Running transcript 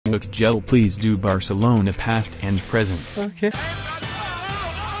Mcjell, please do Barcelona past and present. Okay.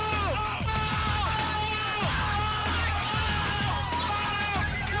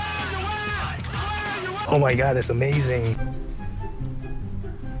 Oh my god, it's amazing.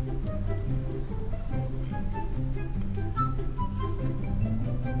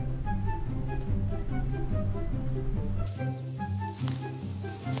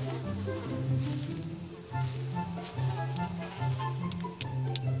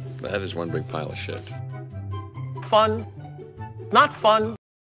 That is one big pile of shit. Fun. Not fun.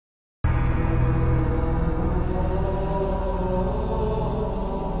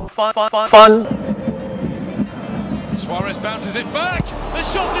 Fun. Suarez bounces it back. The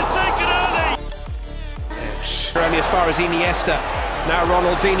shot is taken early. Yes. Only as far as Iniesta. Now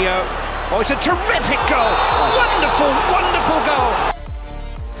Ronaldinho. Oh, it's a terrific goal. Wonderful, wonderful goal.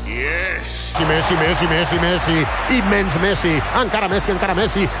 Yes! Messi, Messi, Messi, Messi, immens Messi, encara Messi, encara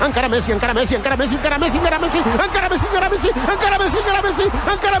Messi, encara Messi, encara Messi, encara Messi, encara Messi, encara Messi, encara Messi, encara Messi, encara Messi, encara Messi,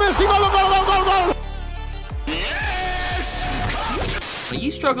 encara Messi, gol, gol, gol, gol, gol! Are you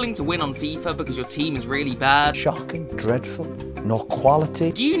struggling to win on FIFA because your team is really bad? Shocking, dreadful, no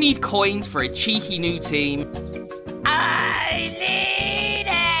quality. Do you need coins for a cheeky new team? I need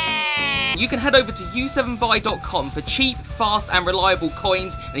it! You can head over to u7buy.com for cheap, fast and reliable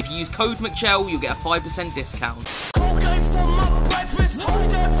coins, and if you use code Mcjell, you'll get a 5% discount.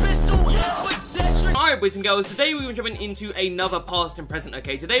 Alright boys and girls, today we're jumping into another past and present,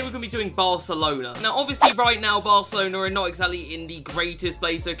 okay? Today we're going to be doing Barcelona. Now obviously right now Barcelona are not exactly in the greatest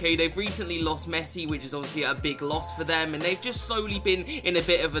place, okay? They've recently lost Messi, which is obviously a big loss for them, and they've just slowly been in a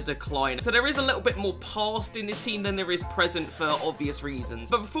bit of a decline. So there is a little bit more past in this team than there is present for obvious reasons.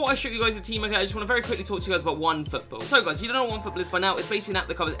 But before I show you guys the team, okay, I just want to very quickly talk to you guys about OneFootball. So guys, if you don't know what OneFootball is by now, it's basically an app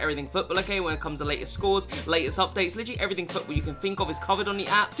that covers everything football, okay? When it comes to latest scores, latest updates, literally everything football you can think of is covered on the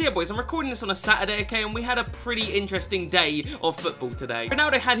app. So yeah boys, I'm recording this on a Saturday, okay? And we had a pretty interesting day of football today.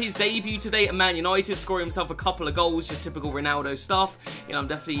 Ronaldo had his debut today at Man United, scoring himself a couple of goals, just typical Ronaldo stuff. You know, I'm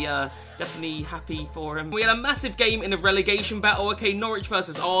definitely happy for him. We had a massive game in a relegation battle, okay? Norwich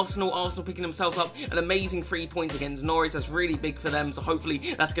versus Arsenal. Arsenal picking themselves up an amazing 3 points against Norwich. That's really big for them, so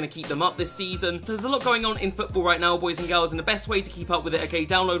hopefully that's going to keep them up this season. So there's a lot going on in football right now, boys and girls, and the best way to keep up with it, okay,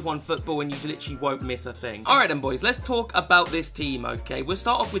 download OneFootball and you literally won't miss a thing. Alright then boys, let's talk about this team, okay? We'll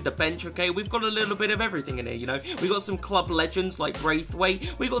start off with the bench, okay? We've got a little bit of everything in here, you know? We got some club legends like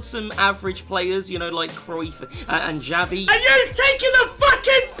Braithwaite. We got some average players, you know, like Cruyff and Xavi. Are you taking the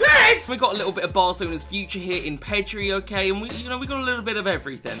fucking piss? We got a little bit of Barcelona's future here in Pedri, okay, and we got a little bit of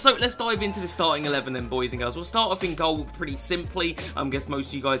everything. So let's dive into the starting 11 then, boys and girls. We'll start off in goal pretty simply. I guess most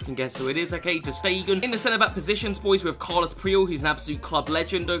of you guys can guess who it is, okay? Ter Stegen. In the centre back positions, boys, we have Carlos Puyol, who's an absolute club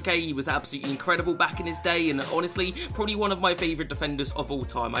legend, okay? He was absolutely incredible back in his day, and honestly, probably one of my favourite defenders of all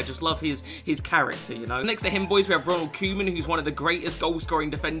time. I just love his character, you know. Next to him, boys, we have Ronald Koeman, who's one of the greatest goal-scoring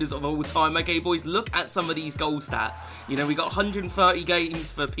defenders of all time. Okay, boys, look at some of these goal stats. You know, we got 130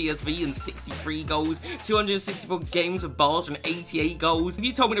 games for PSV and 63 goals, 264 games of Barca and 88 goals. If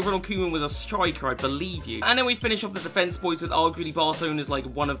you told me that Ronald Koeman was a striker, I'd believe you. And then we finish off the defence, boys, with arguably Barcelona's like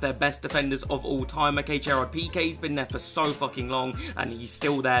one of their best defenders of all time. Okay, Gerard Piqué's been there for so fucking long, and he's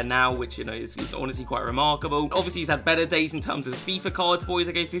still there now, which, you know, is honestly quite remarkable. Obviously, he's had better days in terms of FIFA cards, boys.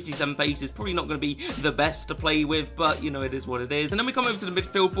 Okay, 57 pace is probably not going to be the best to play with, but, you know, it is what it is. And then we come over to the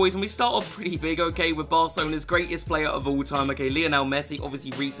midfield, boys, and we start off pretty big, okay, with Barcelona's greatest player of all time, okay, Lionel Messi,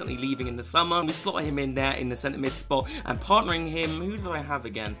 obviously recently leaving in the summer. We slot him in there in the centre mid spot, and partnering him, who did I have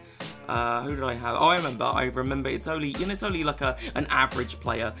again? Who did I have? Oh, I remember. It's only, you know, it's only like an average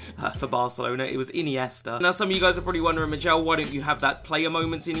player for Barcelona. It was Iniesta. Now, some of you guys are probably wondering, Mcjell, why don't you have that player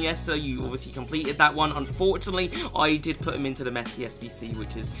moments Iniesta? You obviously completed that one. Unfortunately, I did put him into the Messi SBC,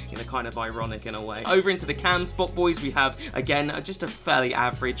 which is, you know, kind of ironic in a way. Over into the cam spot, boys, we have, again, just a fairly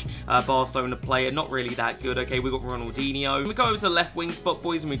average Barcelona player. Not really that good, okay? We got Ronaldinho. We go over to the left wing spot,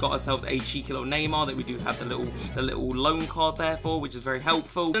 boys, and we got ourselves a cheeky little Neymar that we do have the little loan card there for, which is very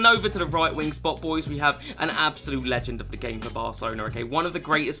helpful. And over to the right wing spot, boys, we have an absolute legend of the game for Barcelona, okay? One of the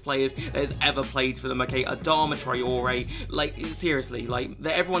greatest players that has ever played for them, okay? Adama Traore. Like, seriously, like,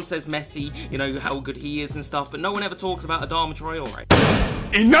 everyone says Messi, you know, how good he is and stuff, but no one ever talks about Adama Traore.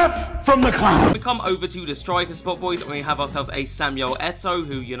 Enough from the clown! We come over to the striker spot, boys, and we have ourselves a Samuel Eto'o,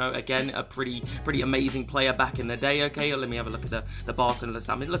 who, you know, again, a pretty amazing player back in the day, okay? Let me have a look at the Barcelona list.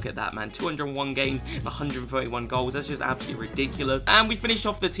 I mean, look at that, man. 201 games, 131 goals. That's just absolutely ridiculous. And we finish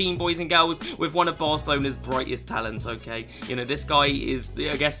off the team, boys and girls, with one of Barcelona's brightest talents, okay? You know, this guy is,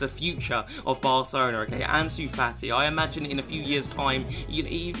 I guess, the future of Barcelona, okay? ANSU FATI. I imagine in a few years' time,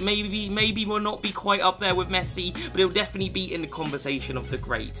 he maybe will not be quite up there with Messi, but he'll definitely be in the conversation of the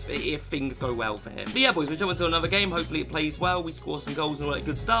greats if things go well for him. But yeah, boys, we'll jump into another game. Hopefully it plays well, we score some goals and all that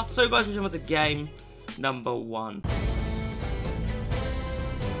good stuff. So guys, we'll jump into game number 1.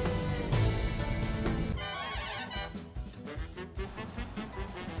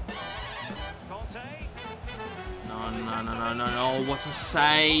 No, what a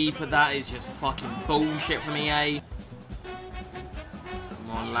save, but that is just fucking bullshit from EA.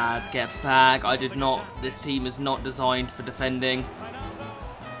 Come on, lads, get back. This team is not designed for defending.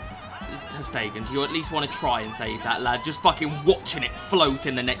 Ter Stegen, do you at least want to try and save that, lad? Just fucking watching it float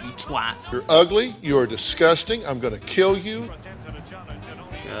in the net, you twat. You're ugly, you are disgusting, I'm gonna kill you.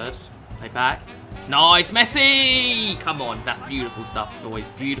 Good. Play back. Nice, Messi! Come on, that's beautiful stuff, boys.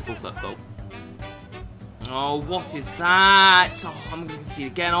 Beautiful football. Oh, what is that? Oh, I'm going to concede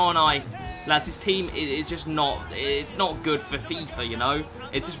again, aren't I? Lads, this team is just not... It's not good for FIFA, you know?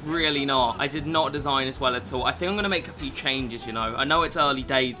 It's just really not. I did not design this well at all. I think I'm going to make a few changes, you know? I know it's early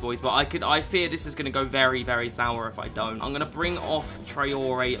days, boys, but I fear this is going to go very, very sour if I don't. I'm going to bring off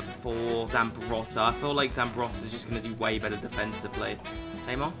Traore for Zambrotta. I feel like Zambrotta is just going to do way better defensively.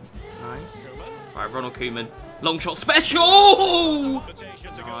 Neymar. Nice. All right, Ronald Koeman. Long shot special! No.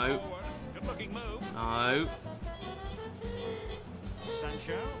 No.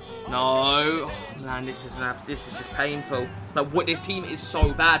 No. Oh, man, this is just painful. Like, what, this team is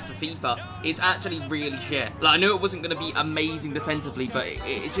so bad for FIFA. It's actually really shit. Like, I knew it wasn't going to be amazing defensively, but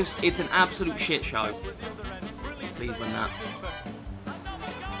it's an absolute shit show. Please win that.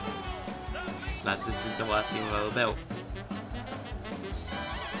 Lads, this is the worst team I've ever built.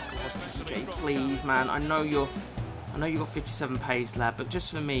 God, PK, please, man. I know you got 57 pace, lad, but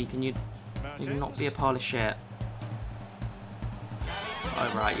just for me, can you not be a pile of shit?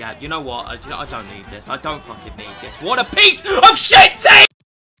 Oh, right, yeah. You know what? I don't need this. I don't fucking need this. What a piece of shit team!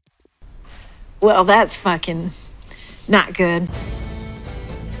 Well, that's fucking not good.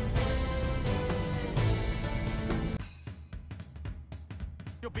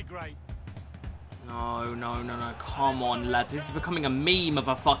 You'll be great. No. Come on, lads. This is becoming a meme of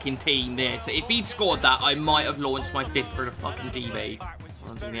a fucking team, this. If he'd scored that, I might have launched my fist through the fucking TV.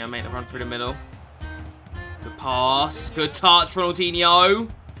 Ronaldinho, make the run through the middle. Good pass. Good touch, Ronaldinho.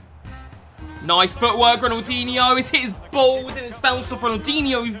 Nice footwork, Ronaldinho. It's hit his balls and it's bounced off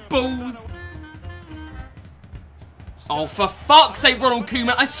Ronaldinho's balls. Oh, for fuck's sake, Ronald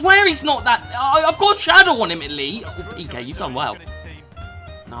Koeman. I swear he's not that... I've got a shadow on him, at least. Oh, PK, you've done well.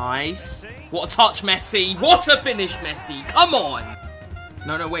 Nice. What a touch, Messi. What a finish, Messi. Come on.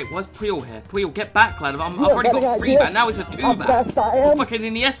 No, wait. Why's Puyol here? Puyol, get back, lad. I've already got 3 back. Now it's a 2 back. What fucking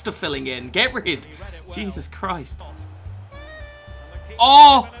Iniesta filling in? Get rid. Jesus Christ.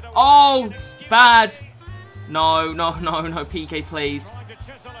 Oh, bad. No, PK, please.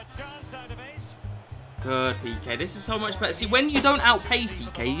 Good, PK. This is so much better. See, when you don't outpace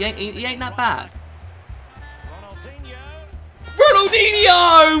PK, he ain't that bad.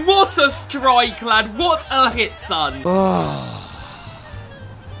 Ronaldinho! What a strike, lad. What a hit, son.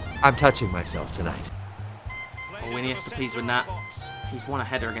 I'm touching myself tonight. Oh, Iniesta, please win that. He's won a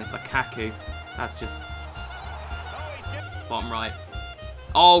header against Lukaku. That's just... bottom right.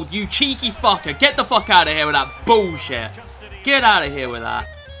 Oh, you cheeky fucker. Get the fuck out of here with that bullshit. Get out of here with that.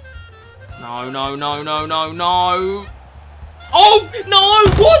 No. Oh, no!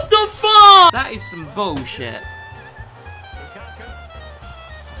 What the fuck? That is some bullshit.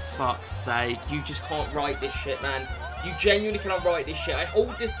 For fuck's sake. You just can't write this shit, man. You genuinely cannot write this shit. I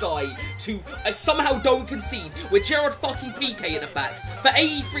hold this guy to... I somehow don't concede with Gerard fucking PK at the back for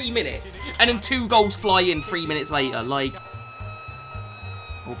 83 minutes. And then 2 goals fly in 3 minutes later. Like...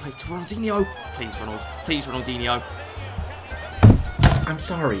 we'll play to Ronaldinho. Please, Ronald. Please, Ronaldinho. I'm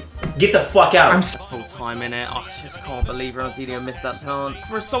sorry. Get the fuck out. That's full time, innit? I just can't believe Ronaldinho missed that chance.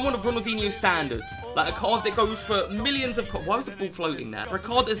 For someone of Ronaldinho's standards, like a card that goes for millions of... why was the ball floating there? For a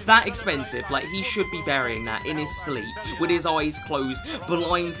card that's that expensive, like, he should be burying that in his sleep, with his eyes closed,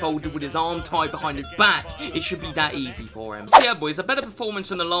 blindfolded, with his arm tied behind his back. It should be that easy for him. So yeah, boys, a better performance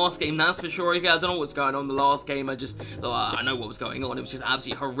than the last game, that's for sure. Yeah, I don't know what's going on in the last game. I know what was going on. It was just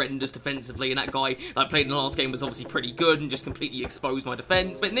absolutely horrendous defensively, and that guy that I played in the last game was obviously pretty good and just completely exposed my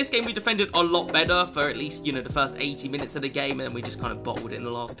defense. But in this game, we defended a lot better for at least, you know, the first 80 minutes of the game, and then we just kind of bottled it in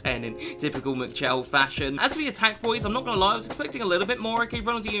the last 10 in typical Mcjell fashion. As for the attack, boys, I'm not gonna lie, I was expecting a little bit more. Okay,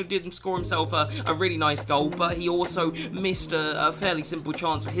 Ronaldinho did score himself a really nice goal, but he also missed a fairly simple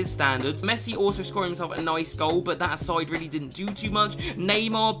chance for his standards. Messi also scored himself a nice goal, but that aside really didn't do too much.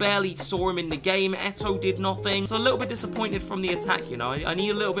 Neymar barely saw him in the game. Eto did nothing. So a little bit disappointed from the attack, you know. I need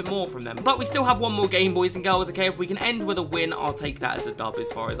a little bit more from them. But we still have one more game, boys and girls, okay? If we can end with a win, I'll take that as a dub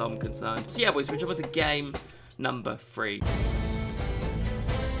as far as I'm concerned. So yeah, boys, we jump into game number 3.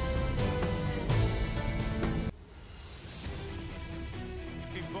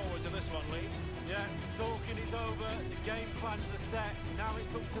 Looking forward to this one, Lee. Yeah, talking is over, the game plans are set. Now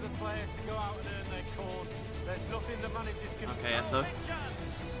it's up to the players to go out and earn their corn. There's nothing the managers can do. Okay, Eto.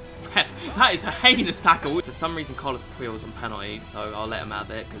 Ref, that is a heinous tackle. For some reason, Carlos Puel's on penalties, so I'll let him have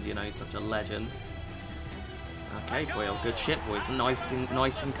it because, you know, he's such a legend. Okay, Puel, good shit, boys. Nice and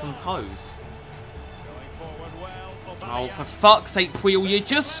composed. Oh, for fuck's sake, Puel, you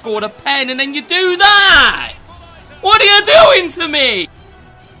just scored a pen and then you do that! What are you doing to me?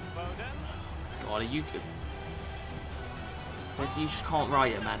 God, are you... You just can't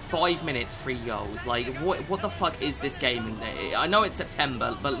write it, man. 5 minutes, 3 goals. Like, what the fuck is this game? I know it's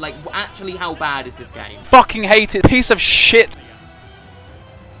September, but, like, actually, how bad is this game? Fucking hate it. Piece of shit.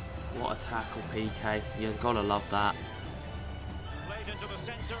 What a tackle, PK. You've gotta love that.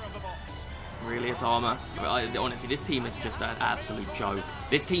 Really, Adama? Honestly, this team is just an absolute joke.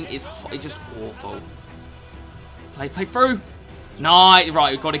 This team is just awful. Play through.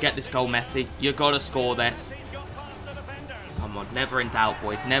 Right, we've got to get this goal, Messi. You've got to score this. Come on, never in doubt,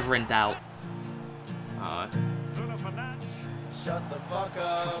 boys. Never in doubt. Shut the fuck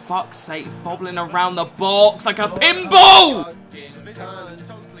up. For fuck's sake, it's bobbling around the box like a pinball!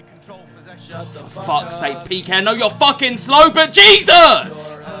 For fuck's sake, PK, I know you're fucking slow, but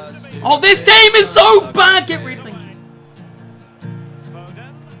Jesus! Oh, this team is so bad! Get rid of it.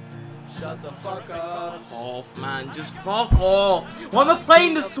 Shut the fuck up. Off, man, just fuck off. Why am I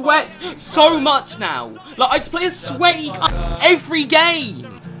playing the sweat so much now? Like, I just play a sweaty every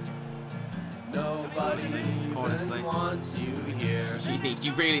game. Nobody honestly wants you here.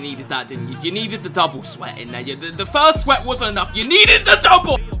 You really needed that, didn't you? You needed the double sweat in there. The first sweat wasn't enough. You needed the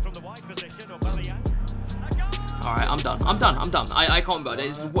double. Alright, I'm done. I can't about it.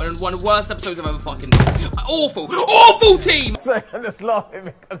 This is one of the worst episodes I've ever fucking done. Awful team! Sorry, I'm just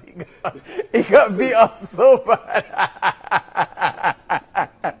laughing because he got beat up so bad.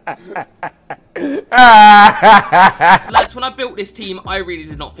 Lads, when I built this team, I really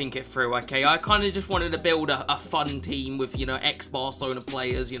did not think it through, okay? I kind of just wanted to build a fun team with, you know, ex-Barcelona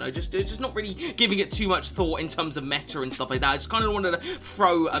players, you know, just not really giving it too much thought in terms of meta and stuff like that. I just kind of wanted to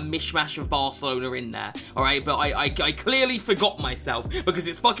throw a mishmash of Barcelona in there, alright? But I clearly forgot myself because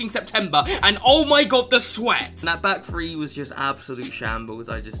it's fucking September and oh my god, the sweat! And that back three was just absolute shambles.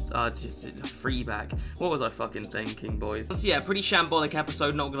 I just free back. What was I fucking thinking, boys? So yeah, pretty shambolic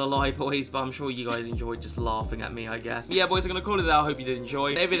episode, not gonna lie, boys, but I'm sure you guys enjoyed just laughing at me, I guess. But yeah, boys, I'm gonna call it there. I hope you did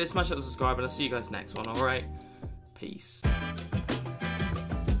enjoy. If you did, smash that subscribe, and I'll see you guys next one, alright? Peace.